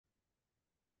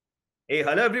Hey,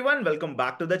 hello everyone. Welcome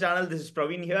back to the channel. This is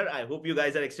Praveen here. I hope you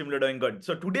guys are extremely doing good.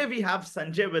 So today we have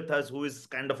Sanjay with us, who is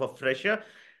kind of a fresher,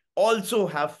 also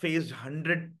have faced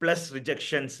 100 plus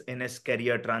rejections in his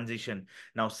career transition.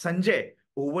 Now, Sanjay,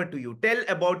 over to you. Tell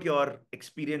about your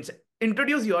experience.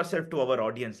 Introduce yourself to our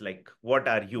audience. Like, what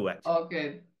are you actually?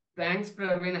 Okay, thanks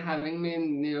Praveen having me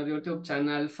in your YouTube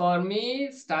channel. For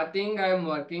me, starting I'm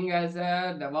working as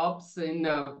a DevOps in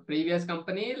a previous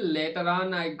company. Later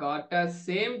on, I got a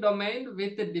same domain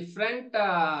with a different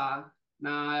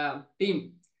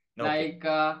team. Okay.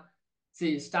 Like,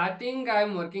 see, starting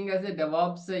I'm working as a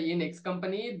DevOps in X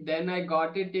company. Then I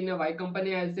got it in a Y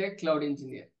company as a cloud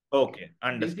engineer. Okay, Okay.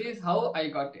 this Understood. is how I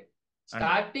got it. Understood.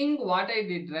 Starting what I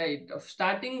did, right?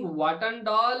 Starting what and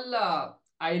all.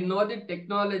 I know the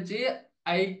technology.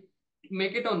 I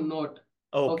make it on note.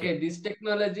 Okay. Okay, this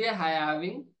technology I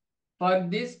having. For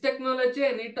this technology,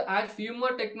 I need to add few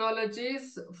more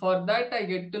technologies. For that, I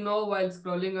get to know while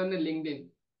scrolling on the LinkedIn.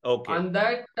 Okay. On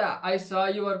that, I saw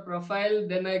your profile.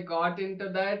 Then I got into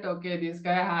that. Okay, this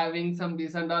guy having some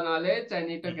decent knowledge. I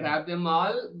need to Mhm. grab them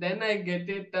all. Then I get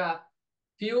it.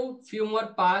 Few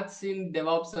more paths in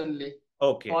DevOps only.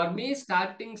 Okay. For me,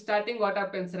 starting what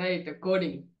happens, right?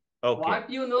 Coding. Okay. What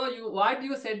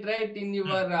you said, right, in Hmm.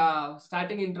 your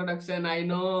starting introduction. I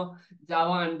know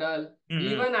Java and all. Hmm.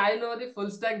 Even I know the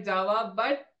full stack Java,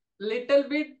 but little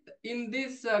bit in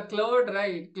this cloud,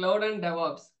 right? Cloud and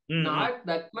DevOps. Hmm. Hmm. Not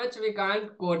that much we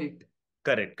can't code it.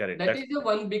 Correct. Correct. That That's is the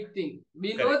one big thing.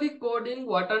 We know correct. the coding,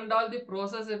 what and all the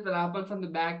process it will happen from the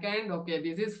back end. Okay,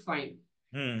 this is fine.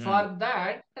 Hmm. Hmm. For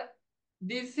that,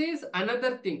 this is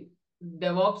another thing.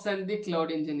 DevOps and the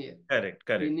cloud engineer. Correct.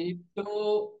 We Correct. need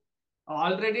to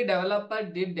already developer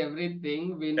did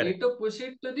everything. We Correct. need to push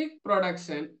it to the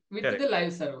production with Correct. the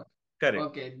live server. Correct.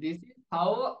 Okay, this is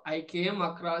how I came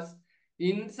across.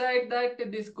 Inside that,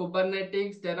 this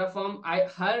Kubernetes, Terraform, I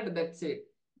heard that's it.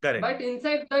 Correct. But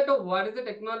inside that, what is the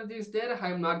technology is there?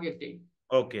 I am not getting.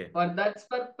 Okay. For that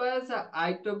purpose,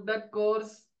 I took that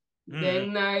course. Hmm.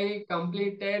 Then I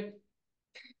completed.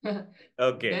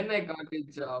 Okay. Then I got a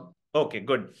job. Okay.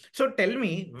 Good. So tell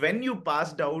me, when you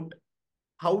passed out,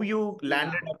 how you Yeah.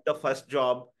 landed up the first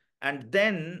job, and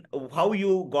then how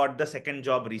you got the second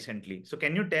job recently. So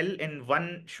can you tell in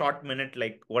one short minute,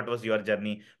 like what was your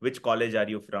journey? Which college are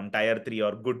you from? Tier 3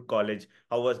 or good college?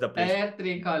 How was the place? Tier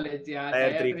 3 college. Yeah. Tier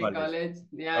Tier 3 3 college. college.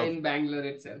 Yeah. Okay. In Bangalore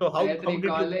itself. So Tier how 3 did you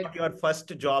college. got your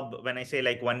first job when I say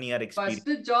like 1 year First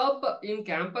experience? job in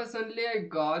campus only I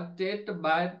got it,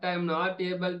 but I'm not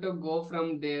able to go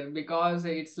from there because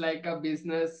it's like a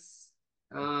business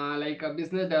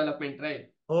development, right?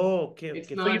 Oh, okay,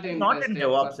 It's okay. So you not are not in interested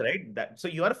DevOps, for. right? That so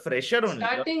you are fresher only.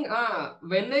 Starting,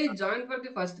 when I joined for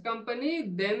the first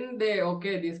company, then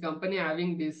okay, this company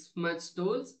having this much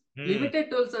tools, Hmm. limited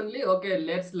tools only. Okay,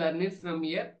 let's learn it from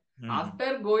here. Hmm.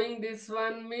 After going this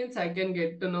one means I can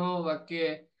get to know,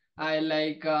 okay,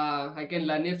 I can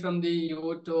learn it from the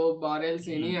YouTube or else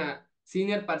Hmm. any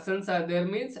senior persons are there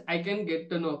means I can get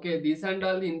to know, okay, these and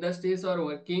all the industries are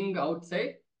working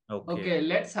outside. Okay. Okay,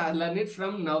 let's learn it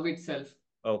from now itself.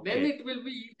 Then Okay. it will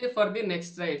be easy for the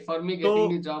next right for me getting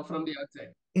the So job from the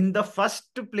outside. in the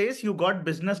first place, you got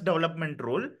business development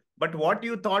role, but what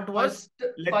you thought was,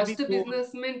 First, let me first go.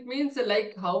 businessman means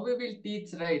like how we will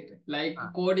teach, right? Like Ah,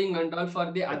 coding and all for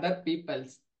the correct, other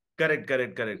peoples. correct,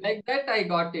 correct, correct. Like that, I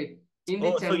got it in the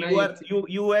Oh, so Chennai itself.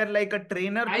 you were like a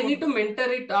trainer I to. need to mentor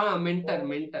it. Ah, mentor, Oh,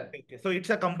 mentor. okay. So it's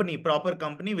a company, proper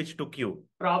company which took you.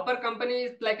 Proper company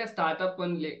is like a startup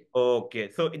only. Okay.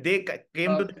 So they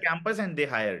came to the Okay. campus and they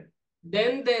hired.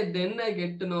 Then I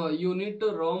get to know you need to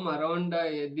roam around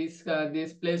this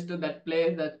place to that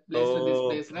place to this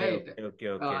place, Okay, right? okay, okay,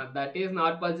 okay. That is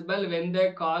not possible when they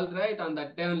call, right? On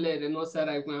that time, like, no sir,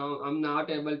 I'm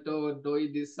not able to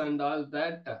do this and all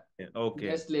that. Okay, okay.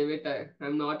 Just leave it.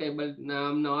 I'm not able. No,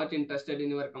 I'm not interested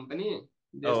in your company.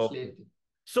 Just leave Okay. it.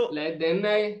 So Like then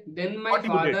my what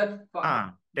you did?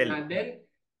 father. Tell.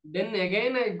 Then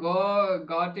again I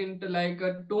got into like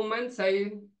 2 months.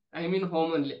 I'm in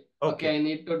home only. Okay. Okay, I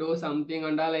need to do something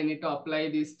and all. I need to apply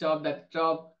this job, that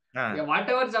job. Yeah, Ah,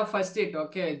 whatever job first it.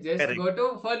 Okay, just correct. go to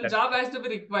for That's job has to be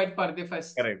required for the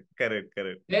first. correct, correct,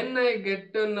 correct. Then I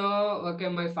get to know, okay,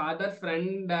 my father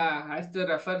friend has to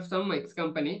refer some ex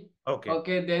company. Okay.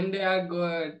 Okay, then they are go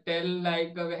tell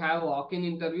like we have walk-in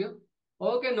interview.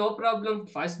 Okay, no problem.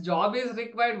 First job is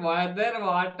required. Whether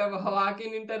what a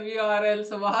walk-in interview or else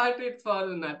what it's for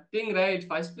nothing, right?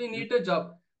 First we Hmm. need a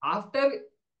job. After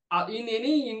in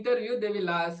any interview they will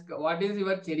ask what is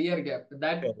your career gap. Correct,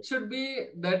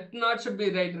 That not should be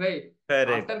right.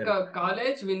 correct, After correct,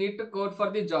 college we need to code for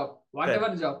the job, correct, whatever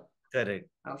job. correct.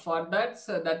 For that,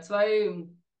 so that's why.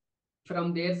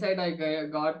 From their side, I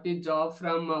got the job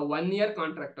from 1 year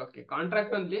contract. Okay,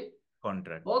 contract only.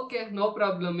 Contract. Okay, no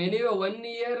problem. Anyway, 1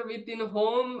 year within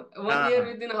home, 1 year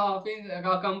Ah, within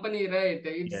office, company, right?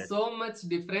 It's yes. so much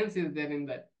difference is there in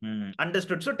that.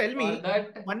 Understood. So tell For me,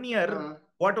 that, 1 year, uh,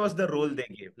 what was the role hmm, they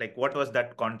gave? Like, what was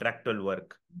that contractual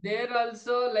work? there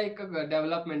also like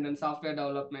development and software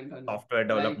development only. Software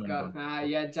Like development only.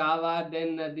 yeah, Java,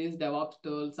 then these DevOps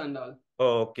tools and all.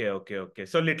 Oh, okay, okay, okay.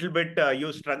 So little bit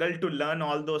you struggle to learn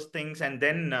all those things and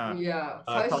then Yeah,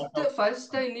 thought first of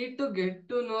first I need to get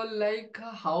to know like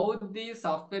how the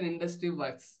software industry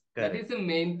works. That correct, is the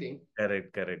main thing.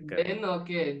 correct, correct, correct. Then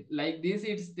okay, like this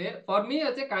it's there. For me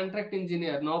as a contract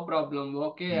engineer, no problem.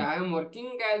 Okay, Hmm. I am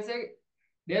working as a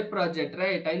their project,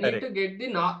 right? I need Correct, to get the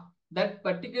not that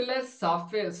particular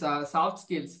software, soft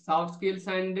skills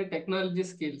and the technology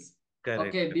skills. correct,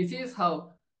 Okay, this is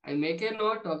how I make a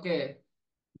note. Okay,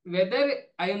 whether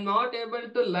I am not able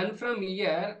to learn from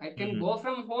here, I can hmm. go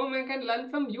from home. I can learn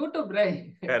from YouTube,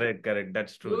 right? Correct, correct.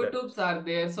 That's true. That. YouTubes are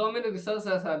there. So many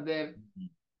resources are there. Mhm.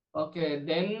 Okay,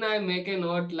 then I make a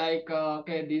note like,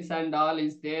 okay, this and all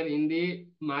is there in the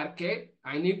market.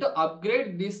 I need to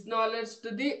upgrade this knowledge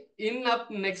to the in up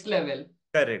next level.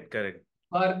 Correct, correct.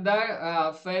 For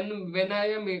that, when I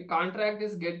am contract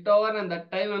is get over and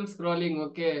that time I'm scrolling.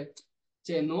 Okay,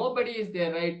 nobody is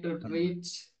there right to Hmm.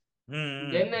 reach.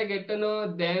 Hmm. Then I get to know.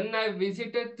 Then I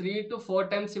visited 3 to 4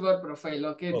 times your profile.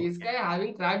 Okay, this Okay. guy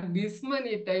having cracked this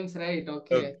many times, right?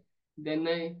 Okay. Okay,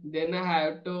 then I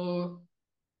have to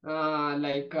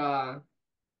like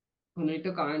you need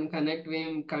to connect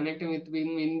with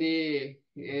him in the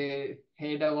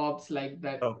head of ops like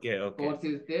that Okay. Okay. course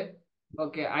is there.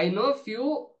 Okay, I know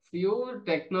few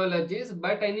technologies,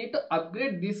 but I need to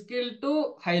upgrade this skill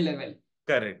to high level.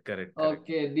 Correct. Correct. Correct.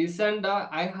 Okay, this and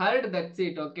I heard that's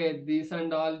it. Okay, this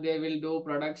and all they will do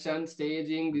production,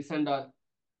 staging, this and all.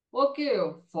 Okay,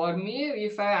 for me,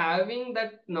 if I having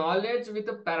that knowledge with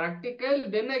a practical,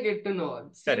 then I get to know.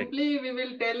 Correct. Simply, we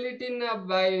will tell it in a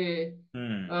by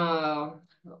Hmm. uh,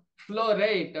 flow,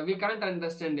 right? We can't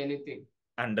understand anything.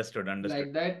 Understood. Understood.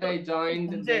 Like that, So, I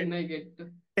joined. Sanjay, Then I get to,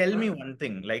 tell me huh? one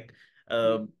thing. Like,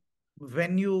 Hmm.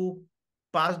 when you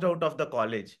passed out of the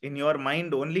college, in your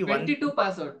mind, only one thing 22 was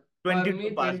pass out. For 22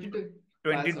 me, passed 22 pass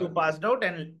 22 out. passed out,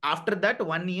 and after that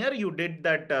 1 year you did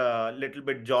that little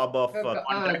bit job of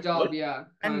contract role, Job, yeah,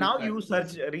 and now you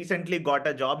contract. search recently got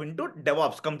a job into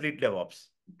DevOps, complete DevOps.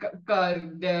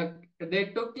 They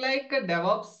took like a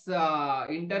DevOps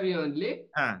interview only,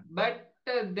 Ah, but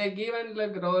they given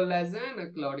like role as a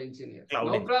cloud engineer. cloud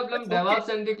No engineer. problem. That's okay. DevOps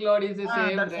and the cloud is the Ah,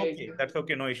 same, that's right? okay. That's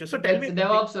okay. No issue. So tell That's me one thing.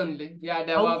 DevOps only. Yeah,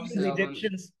 How DevOps many job only.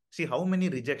 rejections? See how many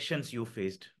rejections you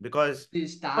faced, because The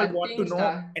people want to starting know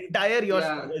start. entire your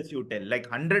Yeah. struggles. You tell like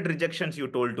 100 rejections you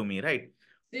told to me, right?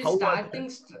 See, How was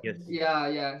that? Yes.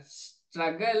 yeah.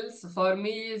 Struggles for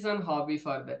me is an hobby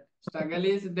for that. Struggle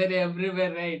is there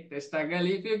everywhere, right? Struggle.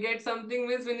 If you get something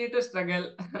means we need to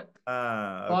struggle.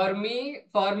 Ah, okay.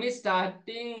 For me,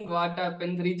 starting what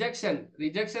happened? Rejection.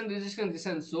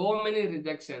 So many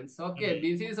rejections. Okay, Mhm.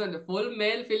 this is on the full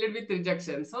mail filled with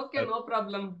rejections. Okay, Okay. no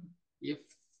problem. If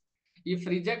if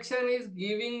rejection is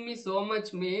giving me so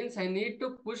much means I need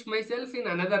to push myself in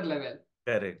another level.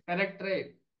 Correct. Correct,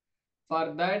 right? For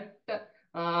that,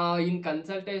 in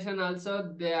consultation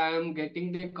also, I am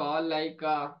getting the call like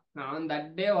on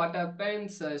that day. What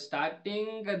happens?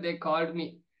 Starting, they called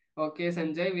me. Okay,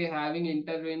 Sanjay, we having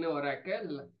interview in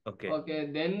Oracle. Okay. Okay,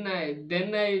 then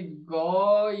I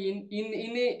go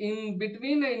in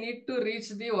between. I need to reach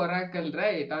the Oracle,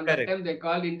 right? On that Correct. time they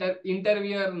called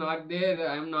interviewer not there.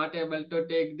 I am not able to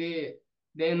take the.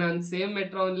 Then on same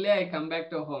metro only I come back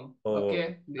to home. Oh,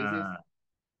 Okay, this is ah,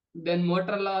 then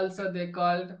Motorola also they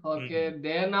called. mhm. Okay,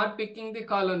 they are not picking the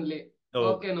call only. Oh,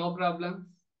 Okay, no problem.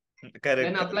 Then correct,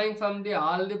 correct, applying from the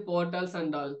all the portals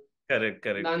and all. correct,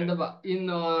 correct, Then correct. in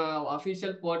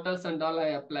official portals and all I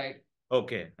applied.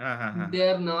 Okay. They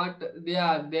are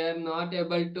not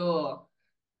able to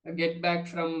get back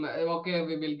from. Okay,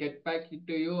 we will get back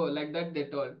to you like that. They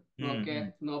told. Mm-hmm. Okay,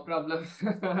 no problem.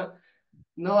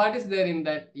 No, what is there in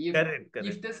that? If Correct, if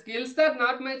correct, the skills are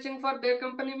not matching for their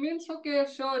company means okay,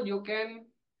 sure you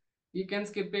can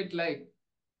skip it like.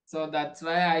 So that's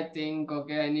why I think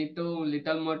okay, I need to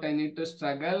little more. I need to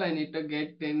struggle. I need to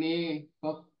get any.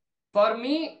 For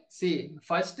me, see,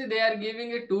 first they are giving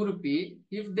a 2 rupee.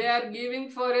 If they are giving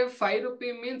for a 5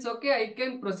 rupee means okay, I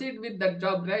can proceed with that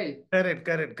job, right? correct,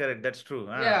 correct, correct. That's true.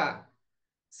 Yeah.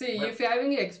 See, But if you're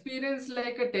having experience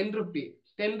like a 10 rupee,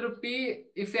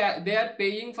 if they are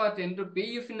paying for 10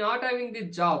 rupee, if not having the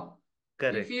job,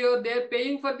 If Correct. they're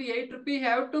paying for the 8 rupee,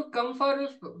 have to come for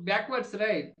backwards,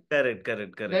 right? Correct.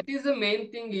 Correct. That Correct. is the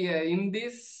main thing here in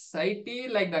this IT,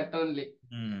 like that only.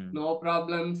 Hmm. No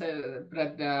problems,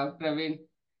 Praveen.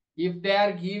 If they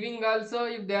are giving also,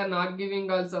 if they are not giving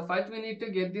also, first we need to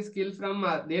get the skill from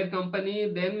their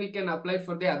company, then we can apply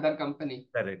for the other company.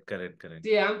 Correct. Correct. Correct.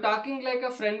 See, I'm talking like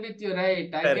a friend with you, right?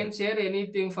 I can Correct. share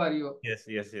anything for you. Yes.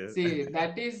 Yes. Yes. See,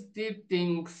 that is the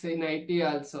things in IT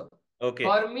also. Okay.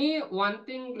 For me, one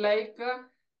thing like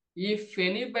if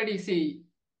anybody see,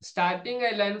 starting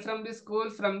I learn from the school,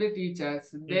 from the teachers,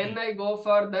 Hmm. then I go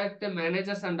for that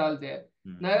managers and all there.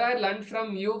 Hmm. Now I learn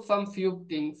from you from few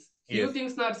things. Few Yes.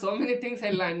 things, not so many things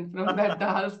I learned from that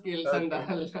all skills and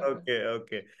Okay. all. Okay.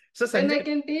 Okay. So Then I Sanjay,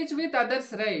 can teach with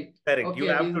others, right? correct. You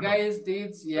Okay, have these to know. guys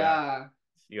teach, Yeah. yeah.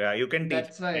 Yeah. You can teach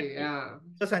That's why, definitely. yeah.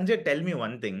 So Sanjay, tell me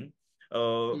one thing.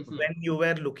 Mhm. When you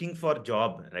were looking for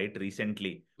job, right, recently,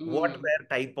 what Mm. were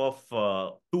type of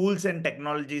tools and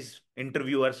technologies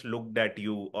interviewers looked at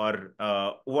you, or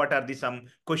what are the some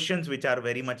questions which are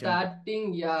very much important?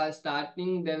 Starting, yeah,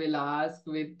 starting they will ask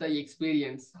with the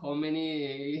experience. How many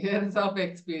years of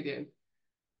experience?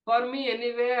 For me,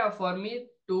 anyway, for me,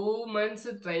 2 months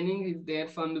training is there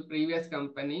from the previous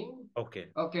company. Okay.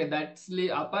 Okay,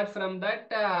 apart from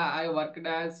that, I worked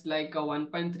as like a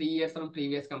 1.3 years from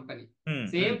previous company. Hmm. Hmm.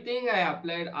 Same thing I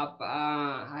applied up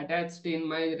attached in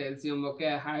my resume.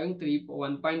 Okay, having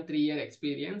 1.3 year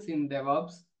experience in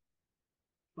DevOps.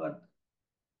 For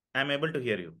I'm able to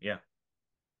hear you. Yeah.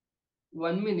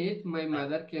 1 minute, my Ah.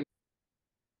 mother came.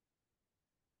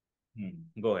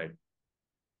 Go ahead.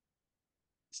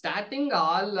 Starting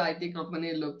all IT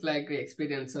company look like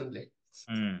experience only.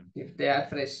 Hmm. If they are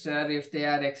fresher, if they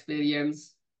are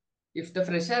experienced, if the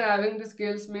fresher having the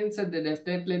skills means that they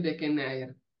definitely they can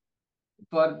hire.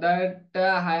 For that,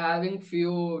 having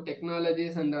few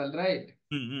technologies and all right.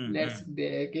 Hmm. Hmm. Let's Hmm.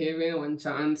 they gave me one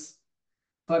chance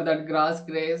for that grass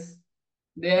grace.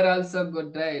 They are also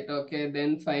good, right? Okay,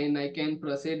 then fine. I can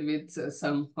proceed with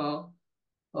somehow.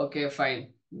 Okay,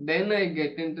 fine. Then I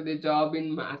get into the job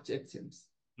in March, it seems.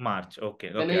 March. Okay.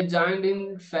 Then Okay. I joined in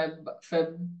Feb.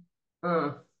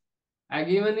 Uh, I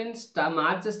given in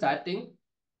March starting.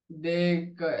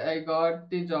 I got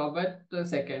the job at the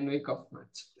second week of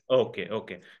March. Okay.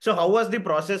 Okay. So how was the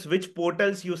process? Which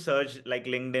portals you searched, like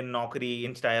LinkedIn, Naukri,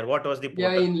 Inspire? What was the Yeah,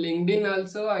 portal? in LinkedIn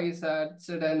also I searched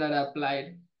and I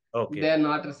applied. Okay. They're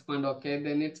not respond. Okay,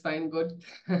 then it's fine, good.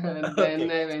 Okay.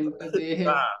 Then I went to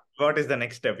the What is the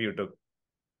next step you took?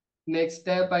 next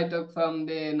step I took from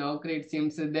the Naukri, it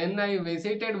seems. Then I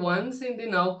visited once in the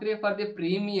Naukri for the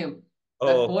premium. Oh,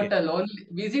 That okay. portal only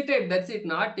visited, that's it,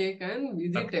 not taken, Okay.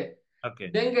 visited. Okay.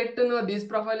 Then get to know this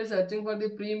profile is searching for the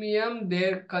premium.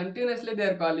 They're continuously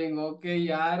they're calling. Okay,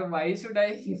 yeah, why should I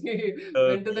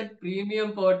went to Okay. that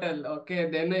premium portal? Okay,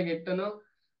 then I get to know.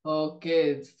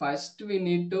 Okay, first we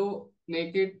need to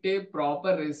make it a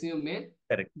proper resume.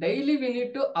 Correct. Daily we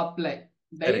need to apply.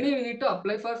 Correct. Daily we need to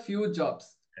apply for few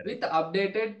jobs with Correct.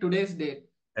 updated today's date.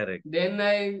 Correct. Then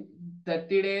I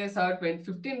 30 days or 20,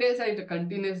 15 days I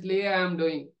continuously I am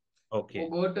doing. Okay.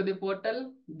 Go to the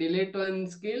portal, delete one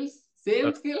skills, same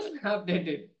Okay. skill, update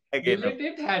it. Again. Okay.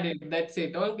 Delete it, add it. That's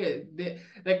it. Okay. The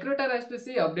recruiter has to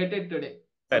see updated today.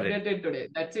 Correct. Updated today.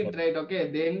 That's it, Okay. right?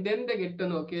 Okay. Then they get to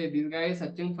know, okay, this guy is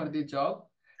searching for the job.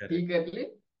 Correct. Eagerly.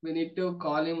 We need to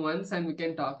call him once and we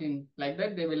can talk in. Like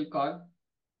that, they will call.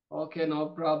 Okay, no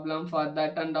problem for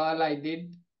that and all I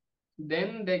did.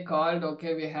 Then they called,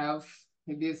 okay, we have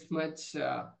this much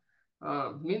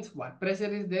means work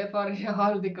pressure is there for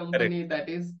all the Correct. company, that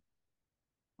is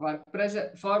work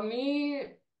pressure. For me,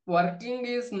 working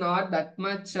is not that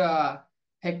much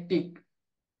hectic.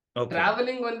 Okay.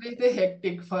 Traveling only the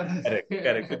hectic for us. Correct.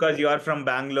 Correct. Because you are from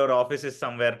Bangalore, office is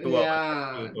somewhere 2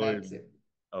 hours. You Yeah, told that's me. it.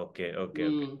 Okay. Okay. Okay.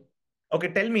 Mm. Okay.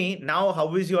 Tell me now,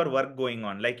 how is your work going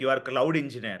on? Like you are cloud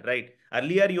engineer, right?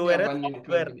 Earlier you were Yeah, a 1 minute, one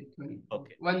software. minute,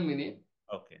 Okay. 1 minute.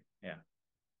 Okay. Yeah.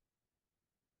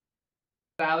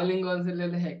 Traveling also a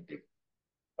little hectic.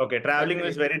 Okay. That Traveling will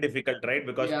is very difficult, right?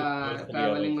 Because too close yeah, to your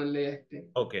traveling office. only hectic.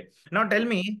 Okay. Now tell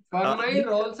me, For my earlier,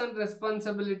 roles and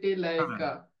responsibility, like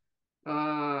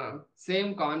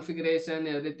same configuration,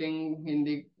 everything in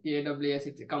the AWS.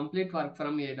 It's a complete work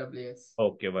from AWS.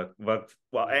 okay,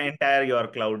 entire your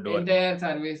cloud work. Entire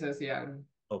services, yeah.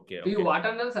 Okay, Do you okay. what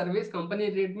under service company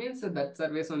read means that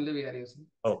service only we are using.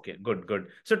 Okay, good, good.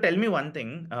 So tell me one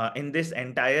thing, in this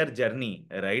entire journey,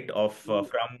 right, of Mm.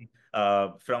 from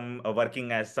from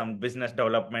working as some business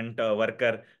development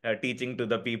worker, teaching to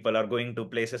the people or going to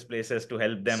places to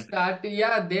help them.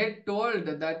 Yeah, they told.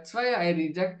 That's why I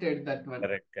rejected that one.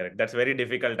 Correct, correct. That's very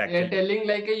difficult They're actually. telling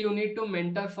like you need to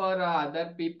mentor for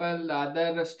other people,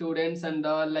 other students and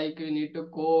all. Like you need to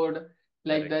code.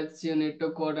 Like Correct. that's you need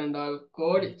to code and all. Mm.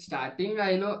 Code starting.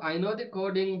 I know the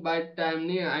coding, but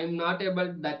I'm not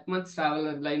able that much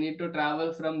travel. I need to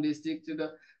travel from district to the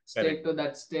Correct. state to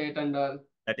that state and all.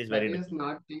 That is very That is difficult.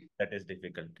 not the. That is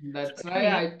difficult. So That's tell why me,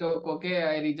 I took, okay,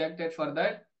 I rejected for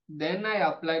that. Then I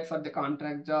applied for the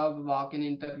contract job, walk-in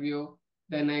interview.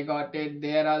 Then I got it.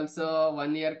 There also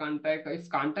 1 year contract. If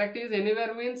contract is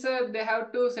anywhere means they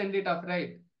have to send it off,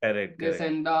 right? correct, They correct.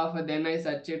 send off. Then I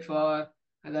search it for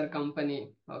other company.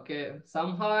 Okay.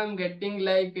 Somehow I'm getting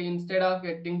like instead of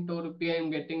getting 2 rupee, I'm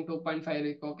getting 2.5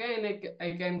 rupee. Okay, and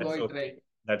I can go That's it okay. right.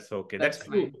 That's okay. That's That's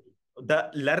true. fine.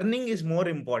 The learning is more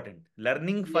important.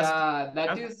 Learning first Yeah,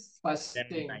 that enough, is first then I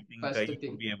thing. think First you will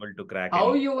thing. be able to crack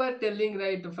How any. you were telling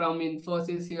right from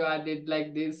Infosys you are did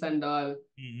like this and all.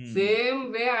 Mm-hmm.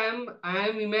 Same way I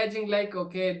am imagining like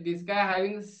okay this guy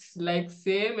having like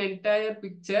same entire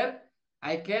picture.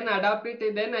 I can adapt it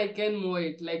and then I can move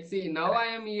it. Like see now I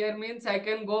Correct. am here means I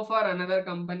can go for another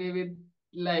company with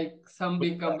like some Good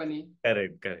big luck. company.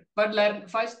 Correct, correct. But learn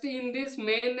first in this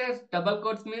main double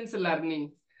quotes means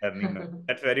learning. Learning now.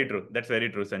 That's very true. That's very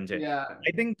true, Sanjay. Yeah.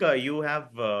 I think you have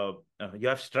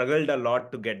struggled a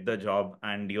lot to get the job,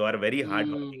 and you are very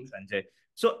hardworking, Mm. Sanjay.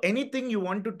 So, anything you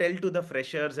want to tell to the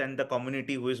freshers and the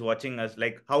community who is watching us,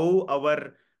 like how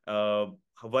our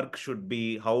work should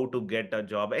be, how to get a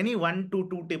job? Any one to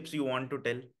two tips you want to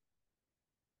tell?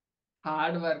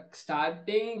 Hard work.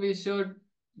 Starting, we should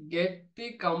get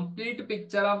the complete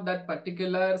picture of that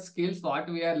particular skills what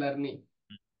we are learning.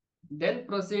 Then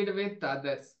proceed with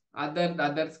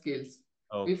other skills.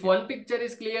 If Okay. one picture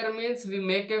is clear means we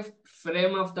make a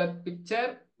frame of that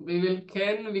picture. We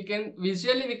can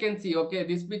visually we can see okay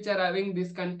this picture having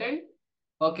this content.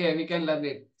 Okay, we can learn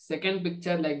it. Second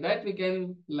picture like that we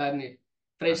can learn it.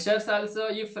 Uh, Freshers also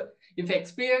if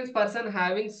experienced person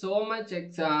having so much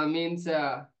means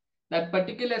that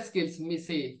particular skills me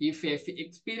see if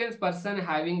experienced person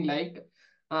having like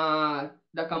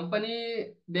the company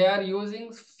they are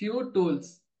using few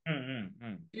tools,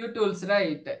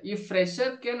 right? If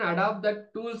fresher can adopt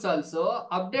that tools also,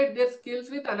 update their skills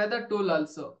with another tool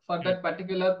also for mm. that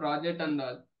particular project and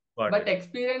all. Got But it.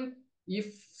 experience,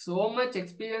 if so much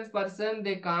experienced person,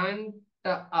 they can't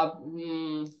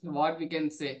what we can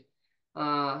say,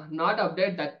 not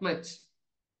update that much.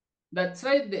 That's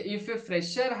why if a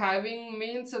fresher having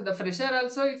means the fresher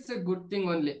also it's a good thing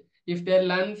only. If they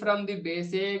learn from the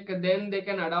basic, then they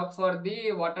can adopt for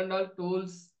the what and all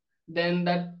tools, then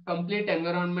that complete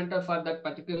environmental for that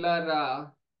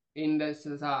particular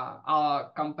industry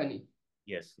company.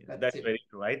 Yes, yes, That's that's it. very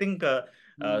true. I think,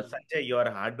 Hmm. Sanjay, your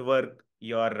hard work,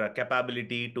 your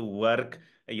capability to work,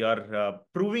 your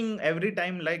proving every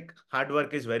time like hard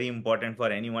work is very important for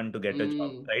anyone to get a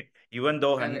job, Hmm. right? Even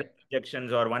though 100 Correct.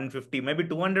 rejections or 150, maybe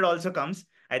 200 also comes,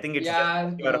 I think it's just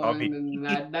Yeah, your hobby.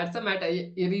 that's a matter.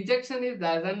 Rejection is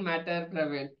doesn't matter,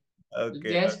 Praveen.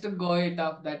 Okay, Just go it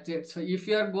off. That's it. So if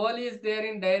your goal is there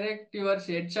in direct, your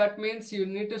headshot means you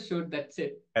need to shoot. That's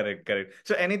it. correct, correct.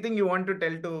 So anything you want to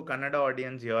tell to Kannada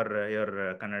audience, your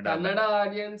Kannada Kannada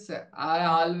audience, I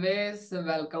always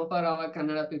welcome for our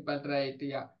Kannada people, right?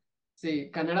 Yeah. See,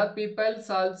 Kannada people's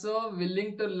also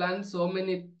willing to learn so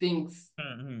many things,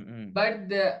 Mm-hmm.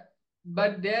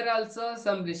 but there also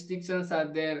some restrictions are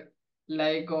there.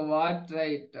 Like what,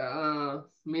 right?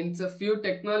 Means a few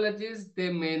technologies they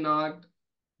may not.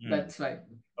 Mm. That's why.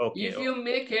 Okay, If you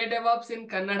make hey DevOps in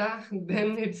Kannada,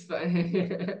 then it's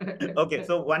okay. fine.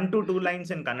 So one to two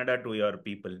lines in Kannada to your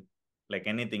people, like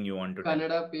anything you want to tell.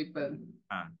 Kannada people.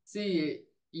 Ah. C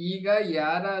ಈಗ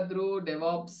ಯಾರಾದ್ರೂ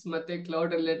DevOps ಮತ್ತೆ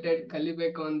cloud related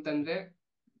ಕಲಿಬೇಕು ಅಂತಂದ್ರೆ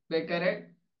ಬೇಕಾದ್ರೆ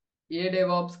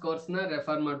DevOps ಕೋರ್ಸ್ನ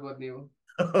refer ಮಾಡ್ಬೋದು ನೀವು.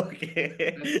 Okay.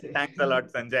 That's Thanks a lot,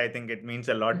 it. Sanjay. I think it means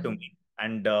a lot to me.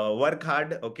 And work hard,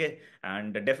 okay?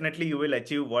 And definitely you will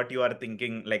achieve what you are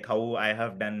thinking, like how I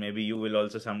have done. Maybe you will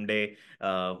also someday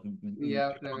Yeah,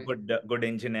 become a Praveen. good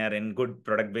engineer in good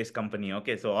product-based company.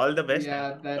 Okay, so all the best and Yeah,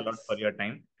 thanks a lot for that's your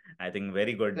time. I think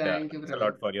very good. thank you, Thanks a Praveen.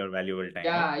 lot for your valuable time.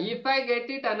 Okay. Yeah, if I get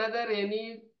it another any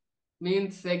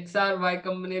means X or Y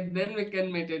company, then we can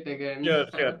meet it again. Sure,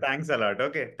 sure. Thanks a lot.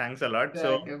 Okay, thanks a lot.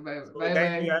 Thank you. Bye bye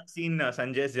Guys, you bye. have seen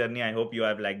Sanjay's journey. I hope you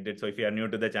have liked it. So, if you are new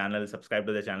to the channel, subscribe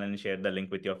to the channel and share the link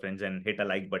with your friends and hit a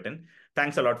like button.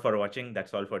 Thanks a lot for watching.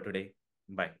 That's all for today.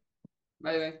 Bye.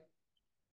 Bye bye.